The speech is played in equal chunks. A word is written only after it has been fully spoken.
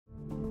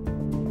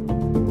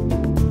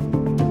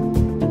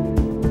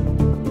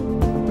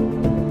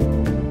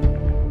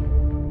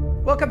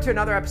Welcome to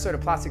another episode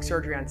of Plastic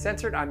Surgery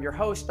Uncensored. I'm your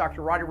host,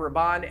 Dr. Rady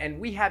Rahban, and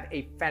we have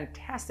a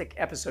fantastic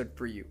episode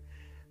for you.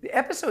 The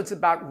episode's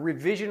about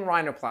revision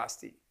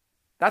rhinoplasty.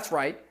 That's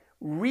right,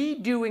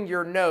 redoing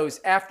your nose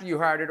after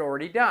you had it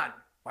already done.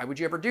 Why would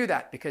you ever do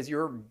that? Because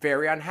you're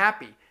very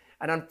unhappy.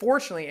 And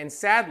unfortunately and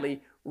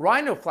sadly,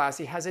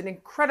 rhinoplasty has an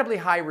incredibly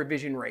high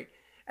revision rate.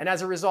 And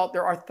as a result,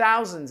 there are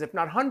thousands, if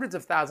not hundreds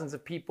of thousands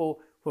of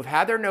people who have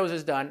had their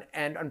noses done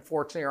and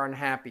unfortunately are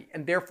unhappy.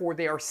 And therefore,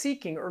 they are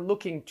seeking or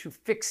looking to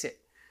fix it.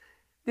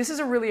 This is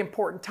a really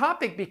important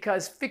topic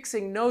because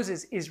fixing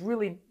noses is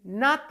really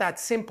not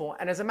that simple.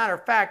 And as a matter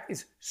of fact,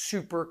 is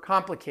super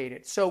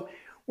complicated. So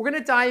we're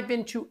going to dive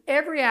into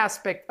every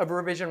aspect of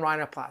revision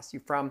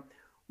rhinoplasty, from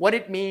what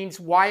it means,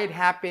 why it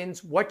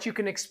happens, what you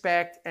can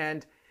expect.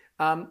 And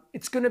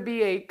it's going to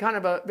be a kind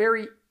of a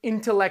very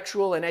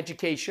intellectual and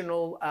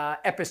educational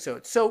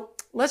episode. So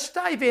let's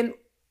dive in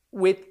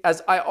with,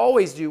 as I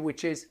always do,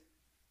 which is,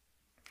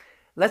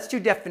 let's do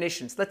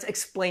definitions. Let's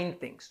explain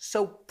things.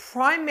 So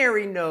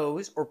primary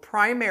nose or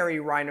primary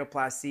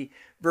rhinoplasty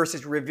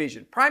versus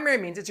revision. Primary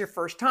means it's your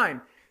first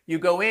time. You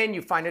go in,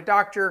 you find a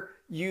doctor,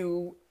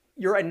 your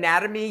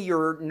anatomy,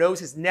 your nose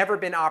has never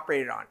been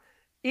operated on.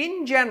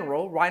 In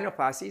general,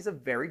 rhinoplasty is a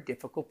very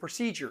difficult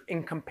procedure.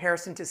 In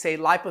comparison to, say,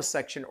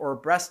 liposuction or a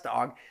breast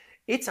dog,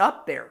 it's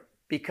up there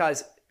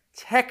because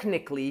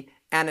technically,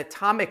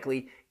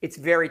 anatomically, it's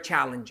very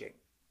challenging.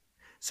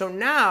 So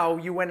now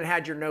you went and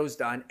had your nose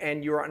done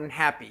and you're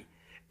unhappy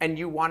and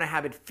you want to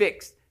have it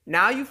fixed.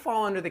 Now you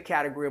fall under the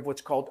category of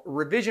what's called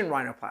revision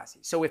rhinoplasty.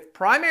 So if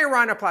primary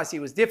rhinoplasty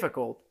was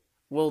difficult,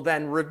 well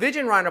then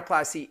revision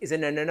rhinoplasty is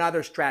in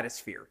another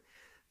stratosphere.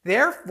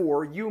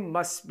 Therefore, you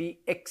must be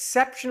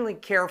exceptionally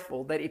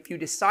careful that if you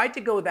decide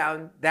to go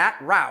down that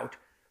route,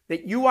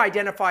 that you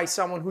identify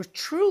someone who's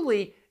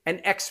truly an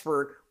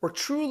expert or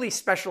truly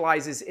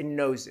specializes in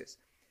noses.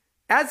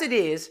 As it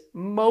is,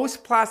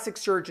 most plastic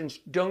surgeons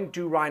don't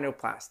do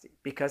rhinoplasty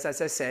because,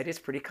 as I said, it's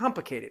pretty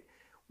complicated.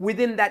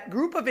 Within that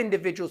group of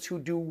individuals who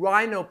do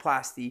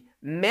rhinoplasty,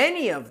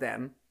 many of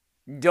them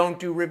don't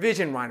do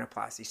revision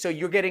rhinoplasty. So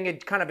you're getting a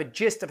kind of a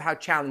gist of how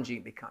challenging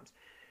it becomes.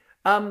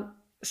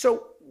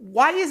 So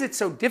why is it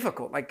so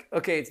difficult? Like,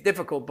 okay, it's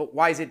difficult, but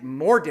why is it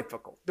more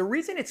difficult? The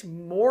reason it's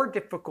more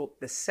difficult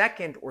the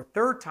second or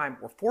third time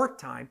or fourth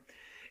time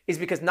is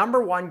because,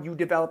 number one, you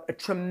develop a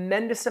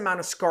tremendous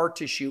amount of scar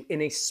tissue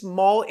in a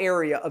small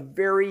area of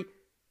very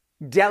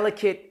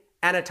delicate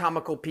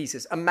anatomical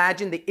pieces.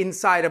 Imagine the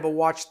inside of a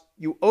watch.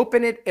 You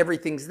open it,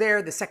 everything's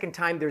there. The second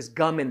time, there's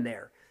gum in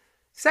there.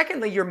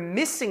 Secondly, you're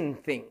missing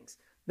things.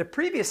 The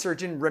previous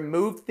surgeon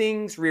removed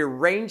things,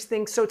 rearranged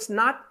things, so it's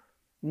not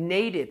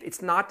native,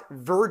 it's not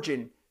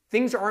virgin.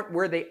 Things aren't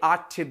where they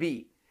ought to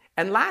be.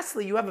 And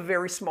lastly, you have a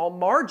very small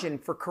margin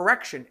for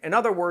correction. In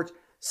other words,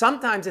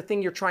 sometimes the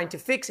thing you're trying to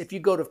fix, if you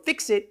go to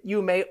fix it,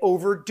 you may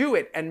overdo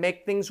it and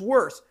make things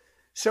worse.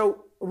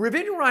 So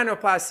revision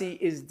rhinoplasty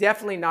is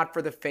definitely not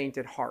for the faint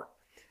at heart.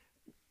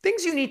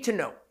 Things you need to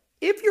know.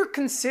 If you're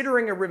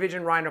considering a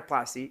revision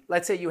rhinoplasty,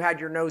 let's say you had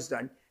your nose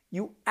done,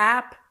 you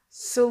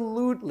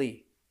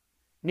absolutely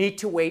need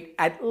to wait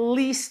at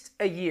least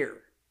a year.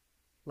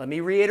 Let me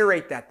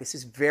reiterate that. This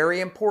is very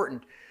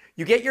important.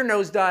 You get your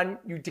nose done,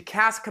 your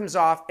decast comes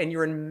off, and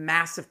you're in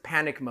massive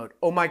panic mode.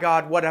 Oh my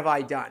God, what have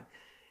I done?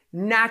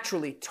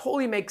 Naturally,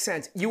 totally makes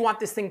sense. You want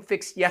this thing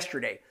fixed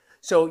yesterday.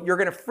 So you're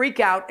going to freak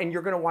out and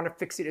you're going to want to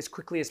fix it as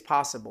quickly as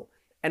possible.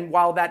 And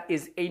while that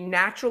is a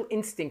natural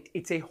instinct,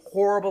 it's a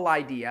horrible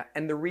idea.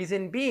 And the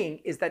reason being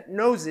is that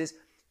noses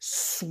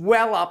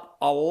swell up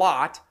a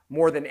lot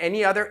more than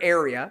any other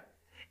area.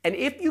 And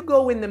if you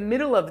go in the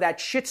middle of that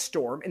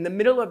shitstorm, in the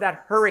middle of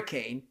that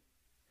hurricane,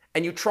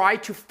 and you try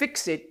to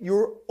fix it,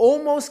 you're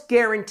almost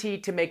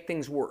guaranteed to make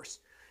things worse.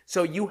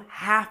 So you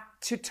have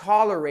to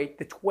tolerate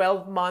the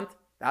 12-month,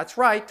 that's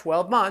right,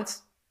 12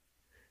 months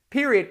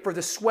period for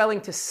the swelling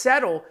to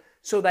settle,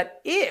 so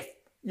that if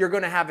you're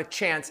going to have a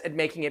chance at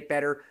making it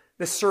better,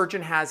 the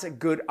surgeon has a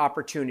good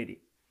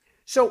opportunity.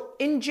 So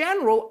in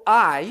general,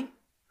 I,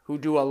 who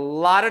do a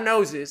lot of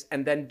noses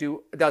and then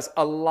does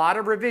a lot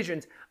of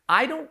revisions,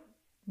 I don't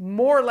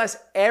more or less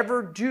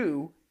ever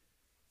do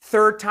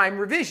third-time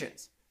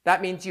revisions.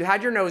 That means you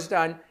had your nose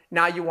done,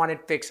 now you want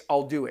it fixed,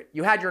 I'll do it.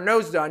 You had your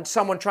nose done,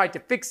 someone tried to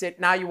fix it,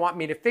 now you want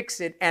me to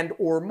fix it, and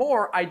or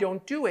more, I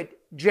don't do it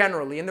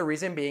generally. And the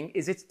reason being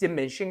is it's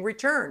diminishing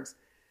returns.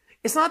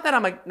 It's not that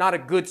I'm not a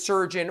good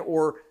surgeon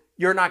or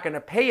you're not going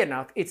to pay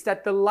enough. It's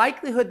that the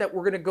likelihood that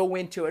we're going to go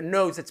into a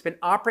nose that's been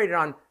operated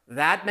on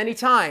that many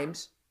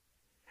times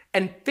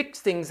and fix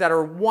things that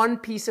are one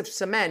piece of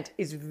cement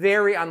is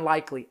very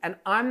unlikely. And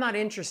I'm not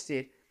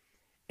interested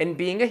in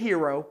being a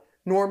hero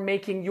nor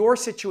making your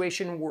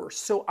situation worse.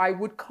 So I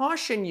would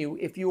caution you,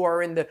 if you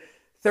are in the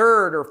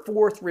third or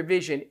fourth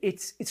revision,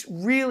 it's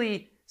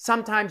really,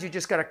 sometimes you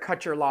just got to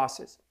cut your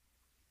losses.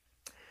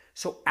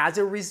 So as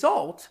a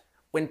result,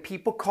 when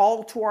people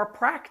call to our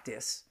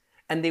practice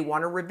and they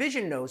want a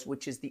revision nose,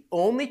 which is the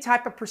only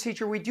type of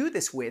procedure we do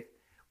this with,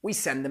 we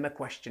send them a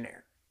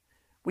questionnaire.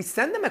 We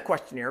send them a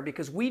questionnaire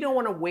because we don't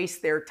want to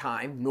waste their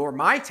time, nor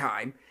my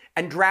time,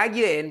 and drag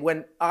you in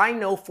when I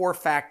know for a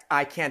fact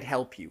I can't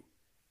help you.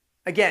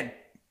 Again,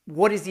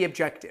 what is the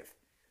objective?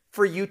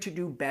 For you to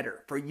do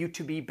better, for you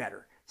to be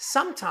better.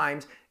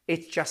 Sometimes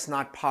it's just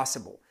not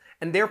possible.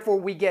 And therefore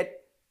we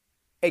get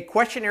a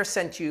questionnaire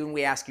sent to you and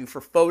we ask you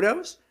for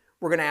photos.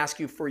 We're going to ask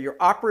you for your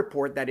op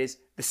report, that is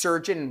the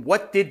surgeon and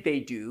what did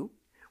they do.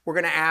 We're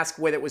going to ask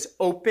whether it was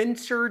open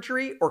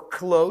surgery or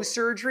closed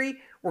surgery.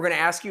 We're going to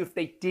ask you if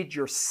they did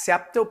your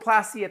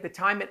septoplasty at the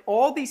time. And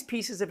all these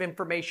pieces of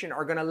information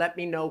are going to let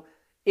me know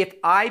if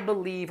I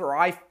believe or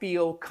I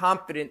feel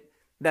confident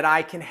that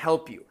I can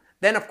help you.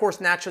 Then, of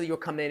course, naturally, you'll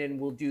come in and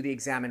we'll do the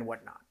exam and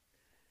whatnot.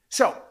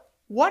 So,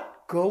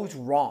 what goes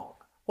wrong?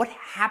 What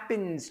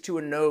happens to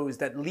a nose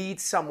that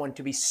leads someone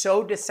to be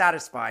so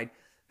dissatisfied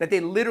that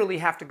they literally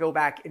have to go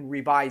back and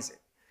revise it?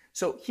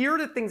 So, here are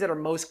the things that are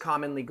most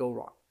commonly go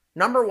wrong.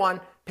 Number one,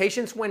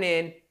 patients went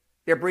in,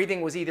 their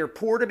breathing was either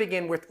poor to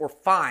begin with or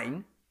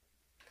fine.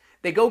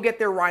 They go get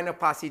their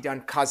rhinoplasty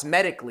done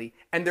cosmetically,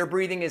 and their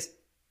breathing is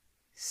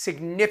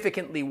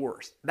significantly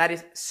worse. That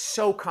is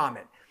so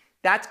common.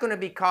 That's going to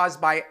be caused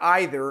by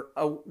either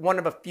one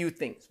of a few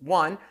things.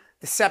 One,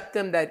 the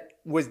septum that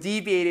was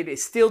deviated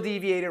is still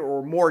deviated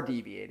or more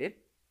deviated.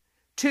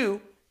 Two,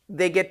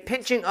 they get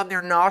pinching of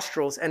their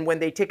nostrils, and when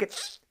they take a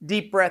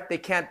deep breath, they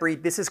can't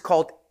breathe. This is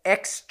called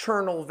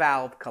external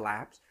valve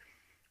collapse.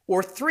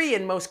 Or three,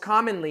 and most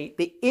commonly,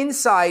 the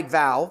inside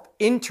valve,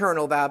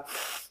 internal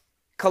valve,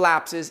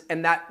 collapses,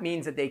 and that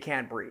means that they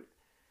can't breathe.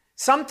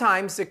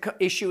 Sometimes the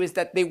issue is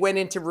that they went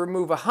in to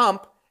remove a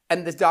hump,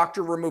 and the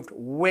doctor removed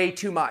way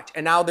too much,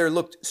 and now they're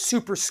looked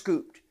super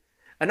scooped.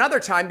 Another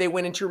time they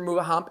went in to remove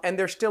a hump, and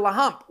there's still a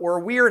hump, or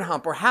a weird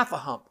hump, or half a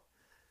hump.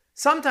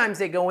 Sometimes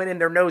they go in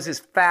and their nose is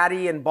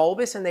fatty and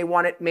bulbous, and they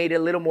want it made a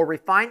little more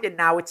refined, and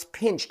now it's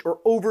pinched or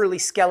overly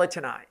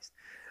skeletonized.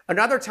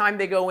 Another time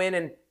they go in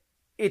and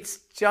it's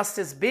just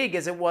as big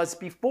as it was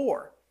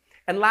before.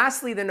 And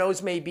lastly, the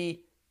nose may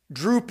be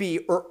droopy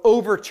or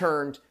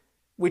overturned,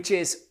 which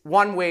is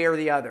one way or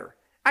the other.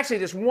 Actually,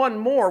 there's one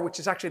more, which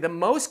is actually the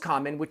most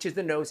common, which is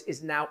the nose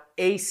is now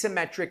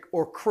asymmetric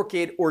or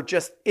crooked or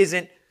just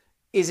isn't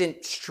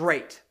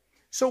straight.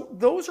 So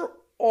those are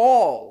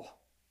all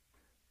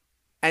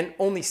and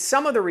only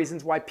some of the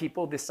reasons why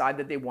people decide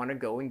that they want to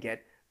go and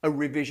get a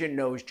revision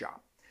nose job.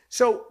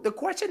 So the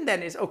question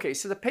then is, okay,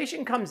 so the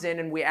patient comes in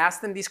and we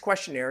ask them these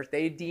questionnaires.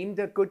 They deemed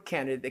a good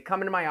candidate. They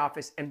come into my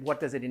office, and what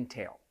does it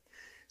entail?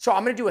 So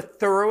I'm going to do a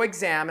thorough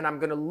exam, and I'm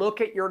going to look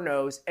at your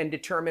nose and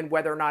determine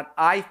whether or not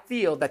I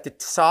feel that the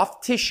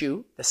soft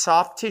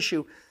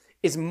tissue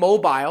is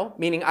mobile,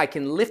 meaning I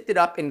can lift it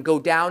up and go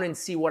down and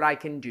see what I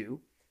can do.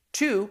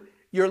 Two,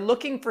 you're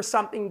looking for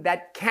something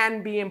that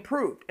can be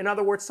improved. In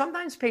other words,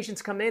 sometimes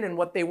patients come in and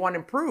what they want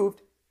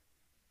improved,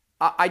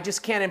 I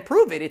just can't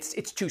improve it.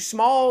 It's too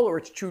small or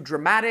it's too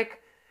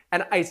dramatic,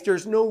 and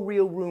there's no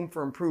real room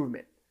for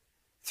improvement.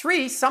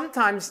 Three,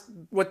 sometimes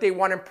what they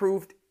want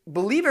improved,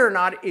 believe it or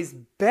not, is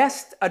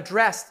best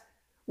addressed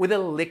with a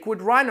liquid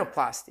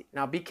rhinoplasty.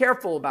 Now be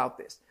careful about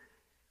this.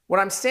 What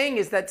I'm saying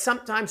is that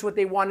sometimes what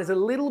they want is a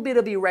little bit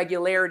of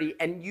irregularity,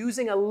 and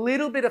using a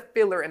little bit of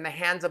filler in the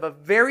hands of a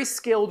very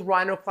skilled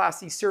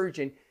rhinoplasty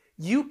surgeon,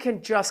 you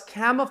can just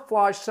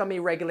camouflage some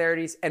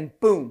irregularities and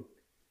boom,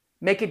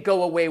 make it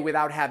go away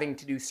without having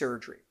to do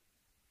surgery.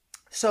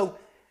 So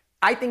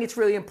I think it's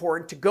really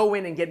important to go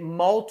in and get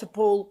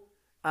multiple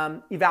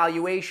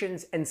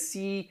evaluations and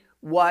see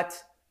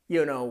what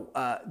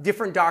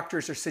different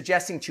doctors are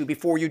suggesting to you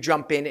before you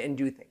jump in and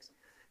do things.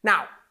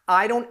 Now,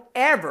 I don't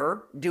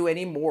ever do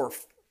any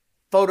morph,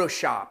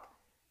 Photoshop.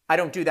 I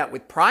don't do that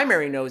with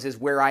primary noses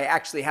where I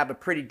actually have a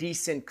pretty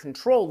decent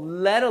control,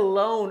 let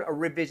alone a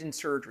revision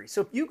surgery.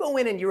 So if you go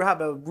in and you have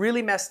a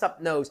really messed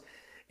up nose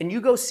and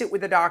you go sit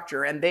with a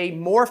doctor and they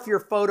morph your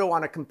photo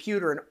on a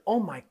computer and, oh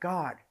my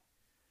God,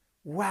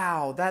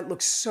 wow, that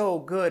looks so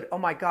good. Oh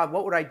my God,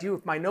 what would I do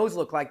if my nose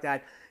looked like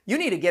that? You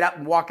need to get up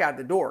and walk out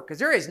the door, because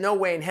there is no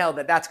way in hell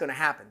that that's going to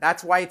happen.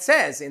 That's why it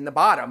says in the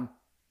bottom,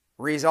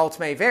 results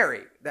may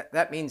vary.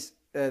 That means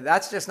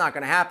that's just not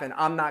going to happen.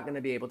 I'm not going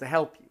to be able to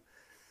help you.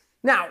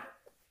 Now,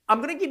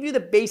 I'm going to give you the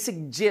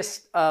basic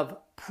gist of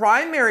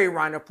primary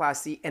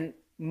rhinoplasty and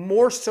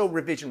more so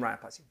revision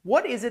rhinoplasty.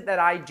 What is it that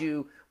I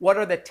do? What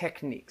are the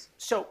techniques?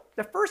 So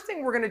the first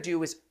thing we're going to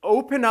do is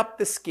open up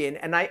the skin,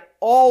 and I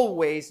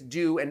always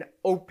do an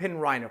open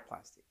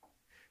rhinoplasty.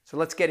 So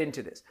let's get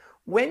into this.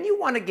 When you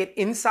want to get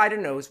inside a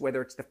nose,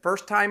 whether it's the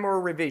first time or a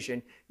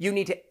revision, you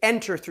need to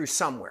enter through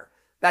somewhere.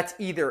 That's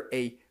either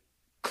a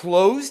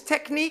closed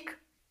technique,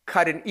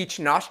 cut in each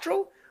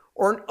nostril,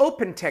 or an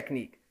open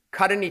technique,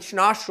 cut in each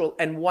nostril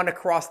and one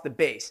across the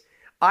base.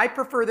 I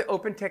prefer the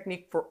open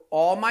technique for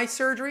all my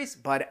surgeries,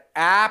 but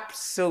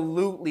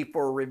absolutely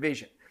for a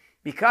revision,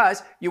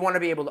 because you want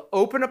to be able to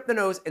open up the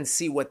nose and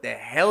see what the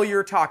hell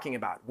you're talking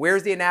about.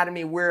 Where's the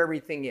anatomy, where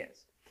everything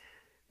is.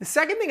 The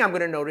second thing I'm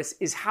going to notice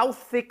is how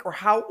thick or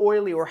how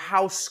oily or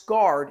how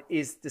scarred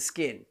is the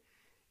skin.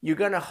 You're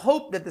going to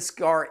hope that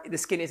the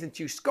skin isn't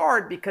too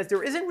scarred, because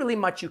there isn't really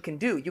much you can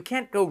do. You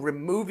can't go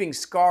removing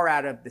scar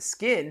out of the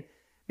skin.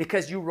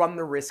 because you run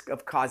the risk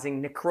of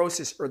causing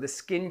necrosis or the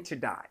skin to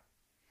die.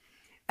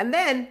 And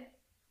then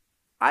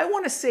I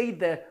want to say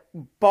the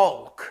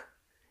bulk,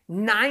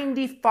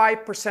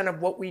 95%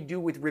 of what we do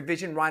with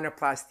revision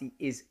rhinoplasty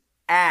is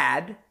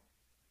add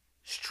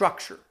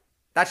structure.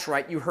 That's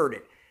right, you heard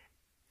it.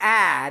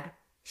 Add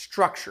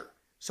structure.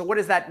 So what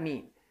does that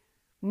mean?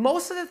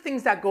 Most of the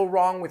things that go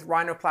wrong with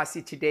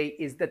rhinoplasty today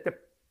is that the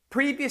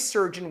previous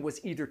surgeon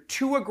was either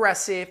too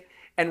aggressive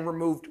and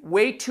removed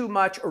way too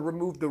much or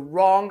removed the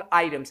wrong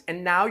items,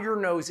 and now your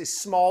nose is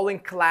small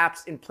and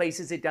collapsed in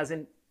places it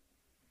doesn't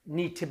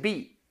need to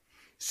be.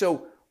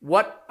 So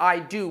what I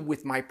do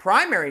with my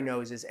primary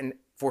noses, and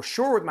for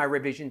sure with my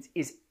revisions,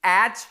 is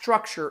add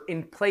structure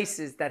in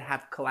places that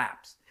have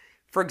collapsed.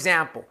 For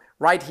example,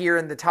 right here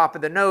in the top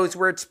of the nose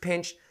where it's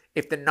pinched,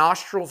 if the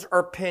nostrils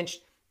are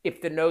pinched,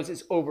 if the nose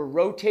is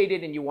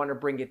over-rotated and you want to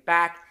bring it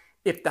back,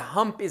 if the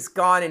hump is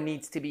gone and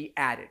needs to be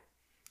added.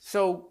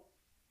 So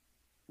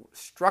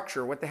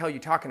structure, what the hell are you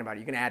talking about? Are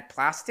you going to add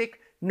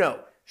plastic?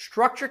 No.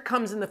 Structure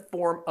comes in the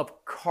form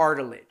of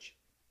cartilage.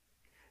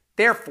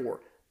 Therefore,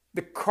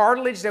 the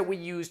cartilage that we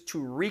use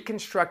to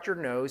reconstruct your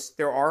nose,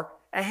 there are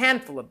a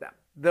handful of them.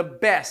 The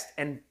best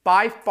and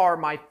by far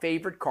my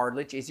favorite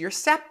cartilage is your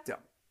septum.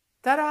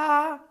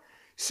 Ta-da!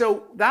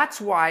 So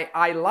that's why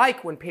I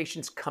like when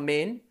patients come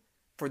in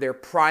for their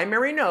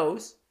primary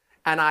nose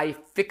and I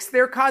fix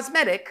their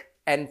cosmetic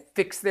and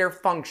fix their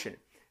function.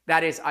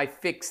 That is, I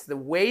fix the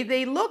way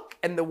they look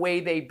and the way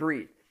they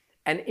breathe.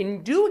 And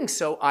in doing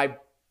so, I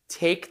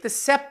take the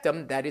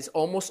septum that is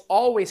almost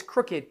always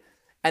crooked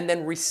and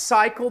then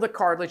recycle the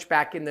cartilage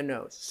back in the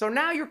nose. So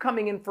now you're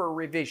coming in for a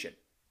revision.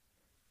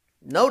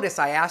 Notice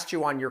I asked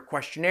you on your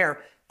questionnaire,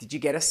 did you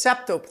get a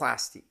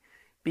septoplasty?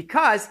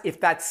 Because if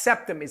that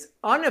septum is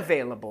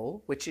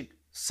unavailable, which it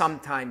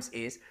sometimes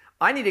is,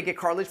 I need to get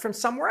cartilage from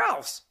somewhere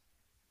else.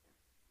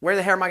 Where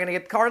the hell am I going to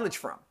get the cartilage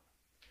from?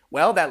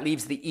 Well, that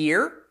leaves the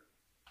ear,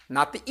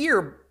 not the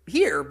ear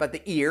here, but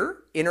the ear,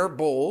 inner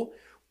bowl,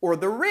 or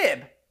the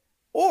rib.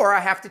 Or I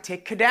have to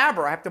take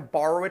cadaver. I have to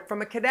borrow it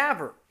from a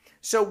cadaver.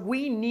 So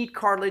we need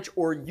cartilage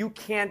or you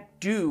can't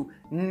do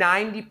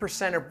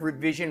 90% of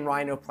revision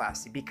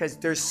rhinoplasty because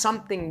there's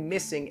something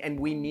missing and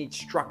we need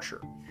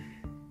structure.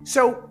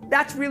 So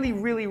that's really,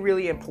 really,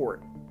 really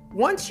important.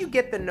 Once you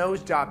get the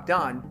nose job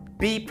done,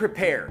 be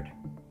prepared.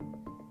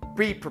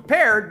 Be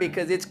prepared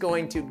because it's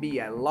going to be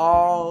a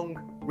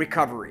long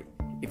recovery.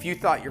 If you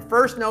thought your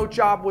first nose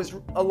job was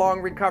a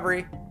long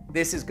recovery,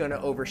 this is going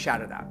to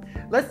overshadow that.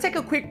 Let's take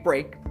a quick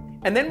break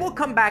and then we'll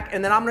come back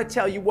and then I'm going to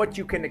tell you what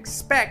you can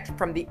expect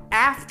from the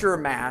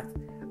aftermath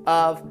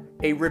of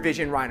a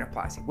revision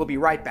rhinoplasty. We'll be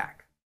right back.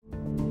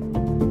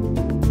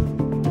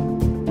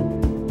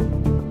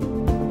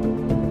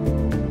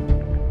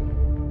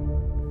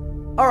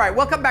 All right,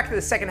 welcome back to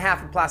the second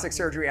half of Plastic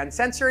Surgery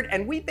Uncensored,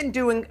 and we've been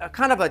doing a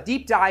kind of a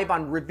deep dive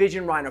on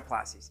revision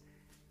rhinoplasties.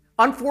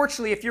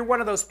 Unfortunately, if you're one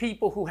of those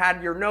people who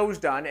had your nose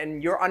done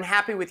and you're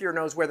unhappy with your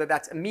nose, whether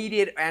that's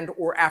immediate and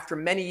or after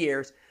many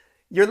years,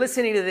 you're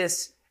listening to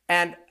this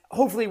and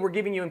hopefully we're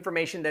giving you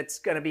information that's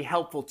going to be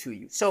helpful to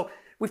you. So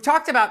we've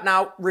talked about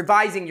now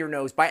revising your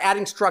nose by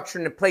adding structure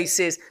into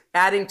places,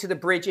 adding to the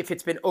bridge if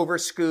it's been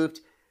over-scooped,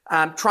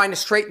 trying to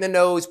straighten the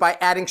nose by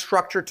adding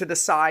structure to the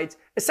sides,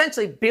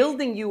 essentially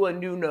building you a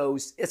new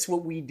nose. It's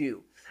what we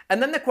do. And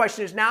then the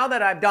question is, now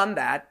that I've done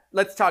that,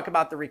 let's talk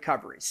about the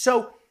recovery.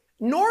 So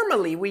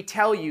normally we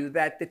tell you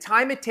that the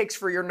time it takes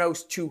for your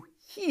nose to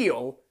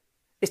heal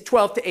is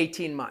 12 to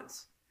 18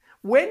 months.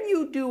 When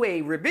you do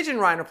a revision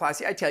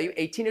rhinoplasty, I tell you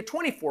 18 to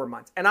 24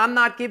 months. And I'm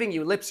not giving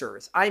you lip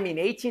service. I mean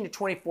 18 to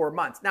 24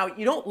 months. Now,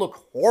 you don't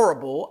look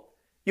horrible.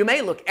 You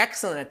may look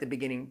excellent at the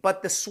beginning,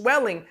 but the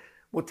swelling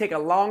will take a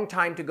long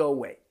time to go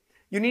away.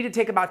 You need to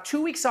take about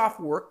 2 weeks off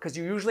work because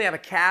you usually have a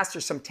cast or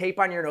some tape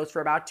on your nose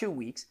for about 2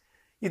 weeks.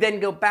 You then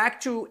go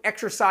back to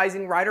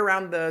exercising right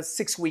around the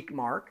 6-week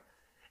mark.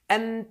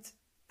 And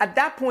at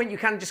that point, you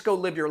kind of just go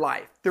live your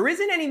life. There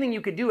isn't anything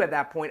you could do at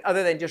that point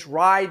other than just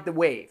ride the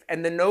wave.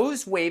 And the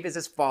nose wave is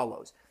as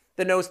follows.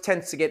 The nose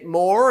tends to get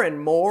more and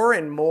more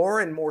and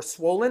more and more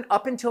swollen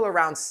up until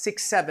around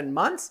 6-7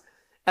 months.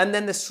 And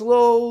then the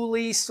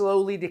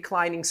slowly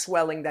declining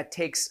swelling that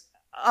takes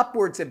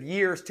upwards of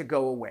years to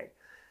go away.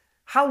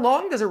 How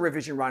long does a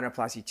revision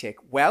rhinoplasty take?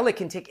 Well, it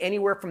can take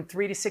anywhere from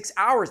 3 to 6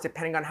 hours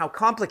depending on how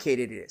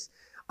complicated it is.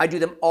 I do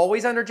them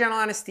always under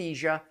general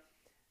anesthesia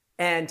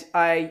and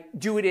I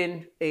do it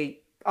in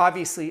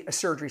obviously a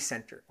surgery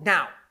center.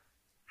 Now,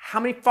 how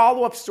many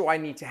follow-ups do I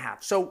need to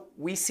have? So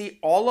we see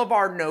all of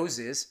our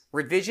noses,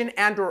 revision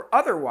and or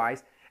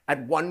otherwise,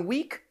 at 1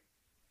 week,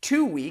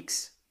 2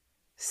 weeks,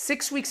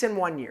 6 weeks and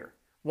 1 year.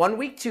 1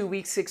 week, 2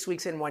 weeks, 6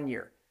 weeks and 1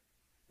 year.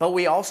 But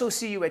we also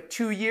see you at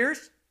 2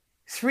 years,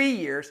 3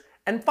 years,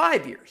 and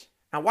 5 years.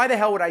 Now, why the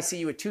hell would I see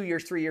you at 2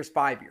 years, 3 years,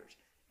 5 years?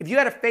 If you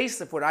had a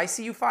facelift, would I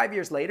see you 5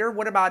 years later?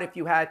 What about if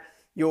you had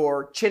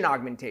your chin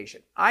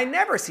augmentation? I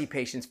never see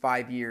patients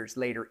 5 years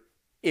later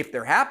if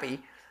they're happy.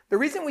 The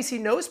reason we see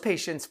nose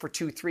patients for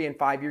 2, 3, and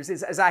 5 years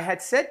is, as I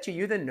had said to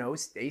you, the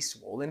nose stays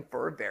swollen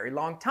for a very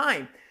long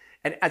time.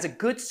 And as a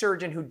good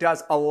surgeon who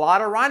does a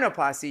lot of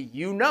rhinoplasty,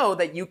 you know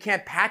that you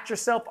can't pat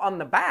yourself on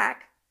the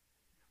back.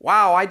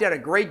 Wow, I did a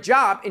great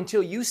job,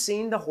 until you've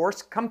seen the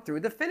horse come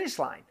through the finish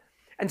line.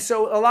 And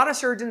so a lot of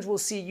surgeons will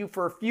see you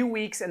for a few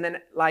weeks and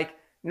then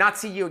not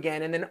see you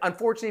again. And then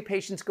unfortunately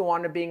patients go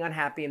on to being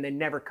unhappy and they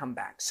never come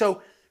back.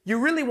 So you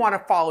really want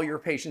to follow your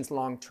patients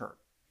long term.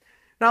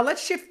 Now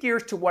let's shift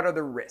gears to what are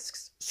the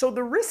risks. So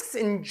the risks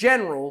in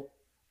general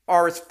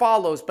are as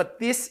follows, but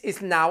this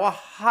is now a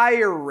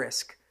higher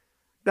risk.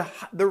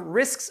 The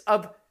risks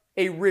of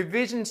a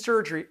revision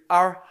surgery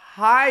are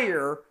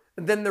higher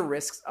than the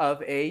risks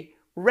of a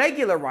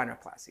regular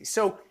rhinoplasty.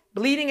 So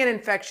bleeding and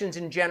infections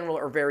in general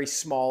are very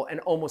small and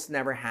almost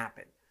never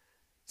happen.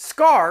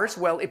 Scars,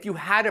 well, if you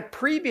had a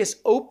previous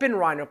open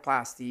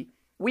rhinoplasty,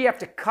 we have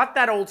to cut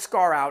that old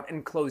scar out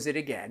and close it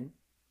again.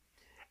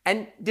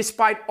 And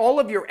despite all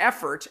of your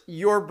effort,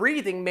 your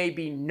breathing may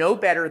be no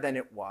better than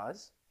it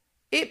was.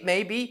 It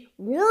may be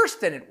worse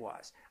than it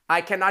was.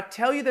 I cannot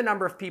tell you the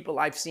number of people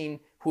I've seen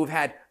who've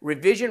had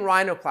revision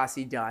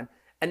rhinoplasty done,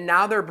 and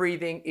now their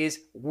breathing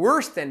is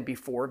worse than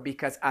before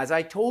because, as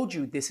I told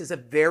you, this is a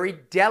very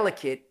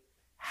delicate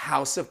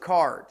house of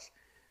cards.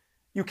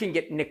 You can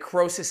get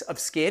necrosis of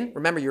skin.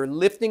 Remember, you're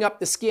lifting up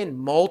the skin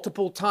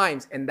multiple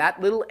times, and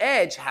that little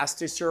edge has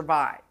to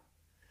survive.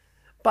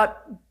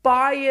 But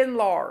by and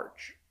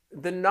large,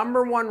 the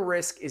number one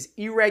risk is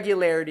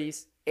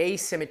irregularities,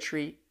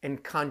 asymmetry,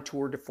 and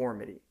contour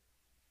deformity.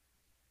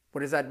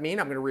 What does that mean?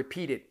 I'm going to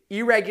repeat it.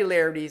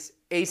 Irregularities,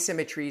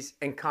 asymmetries,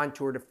 and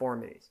contour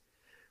deformities,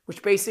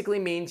 which basically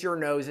means your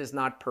nose is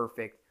not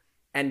perfect.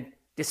 And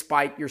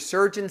despite your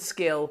surgeon's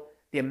skill,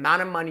 the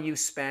amount of money you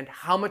spent,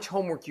 how much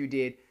homework you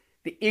did,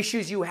 the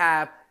issues you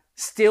have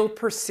still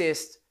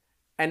persist.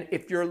 And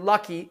if you're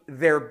lucky,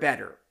 they're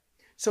better.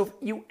 So if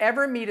you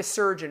ever meet a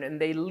surgeon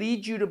and they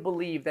lead you to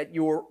believe that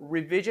your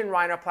revision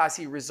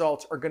rhinoplasty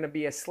results are going to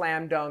be a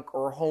slam dunk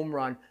or a home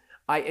run,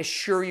 I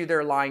assure you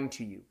they're lying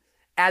to you.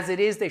 As it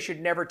is, they should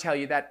never tell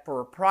you that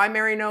for a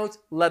primary nose,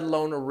 let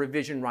alone a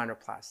revision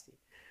rhinoplasty.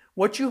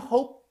 What you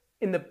hope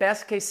in the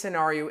best case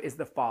scenario is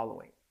the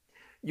following.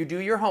 You do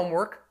your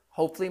homework,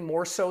 hopefully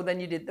more so than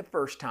you did the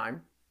first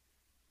time.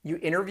 You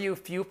interview a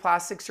few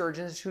plastic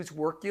surgeons whose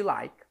work you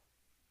like.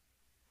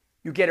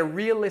 You get a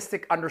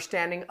realistic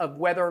understanding of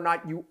whether or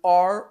not you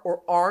are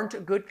or aren't a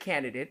good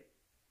candidate.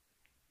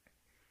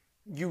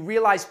 You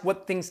realize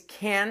what things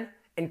can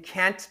and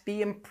can't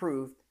be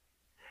improved.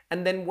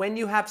 And then when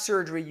you have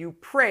surgery, you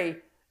pray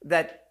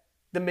that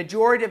the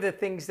majority of the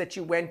things that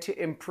you went to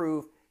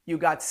improve, you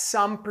got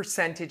some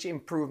percentage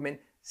improvement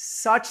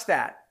such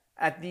that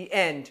at the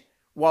end,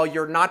 while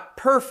you're not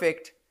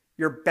perfect,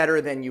 you're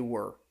better than you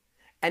were.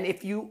 And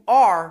if you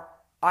are,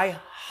 I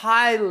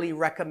highly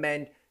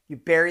recommend you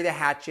bury the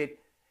hatchet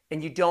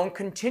and you don't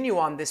continue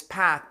on this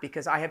path,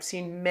 because I have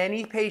seen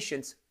many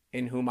patients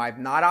in whom I've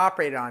not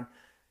operated on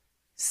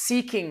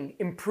seeking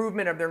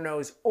improvement of their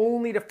nose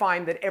only to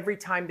find that every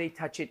time they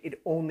touch it,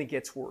 it only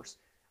gets worse.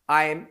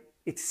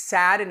 It's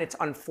sad and it's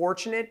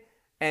unfortunate.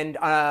 And,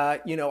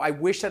 I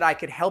wish that I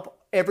could help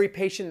every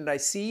patient that I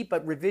see,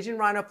 but revision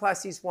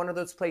rhinoplasty is one of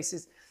those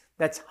places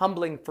that's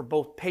humbling for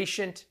both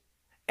patient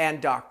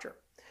and doctor.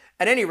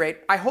 At any rate,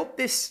 I hope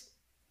this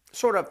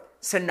sort of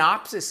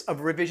synopsis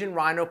of revision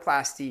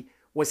rhinoplasty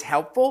was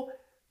helpful.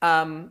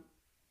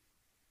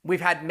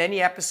 We've had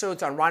many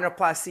episodes on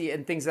rhinoplasty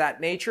and things of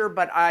that nature,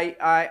 but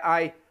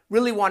I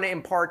really want to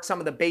impart some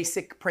of the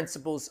basic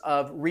principles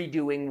of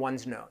redoing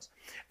one's nose.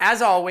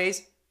 As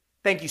always,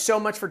 thank you so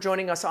much for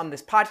joining us on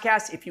this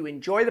podcast. If you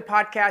enjoy the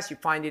podcast, you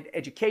find it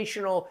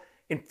educational,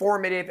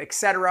 informative,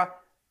 etc.,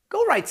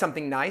 go write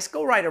something nice.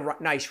 Go write a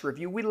nice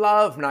review. We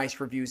love nice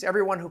reviews.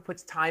 Everyone who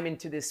puts time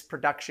into this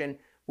production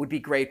would be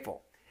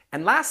grateful.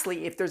 And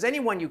lastly, if there's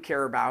anyone you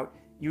care about,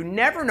 you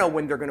never know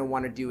when they're going to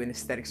want to do an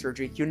aesthetic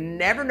surgery. You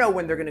never know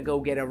when they're going to go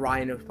get a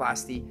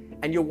rhinoplasty,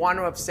 and you'll want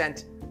to have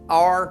sent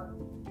our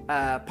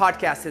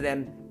podcast to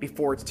them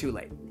before it's too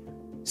late.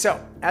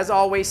 So, as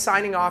always,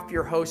 signing off,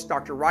 your host,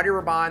 Dr. Rady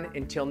Rahban.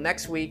 Until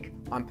next week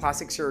on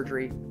Plastic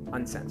Surgery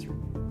Uncensored.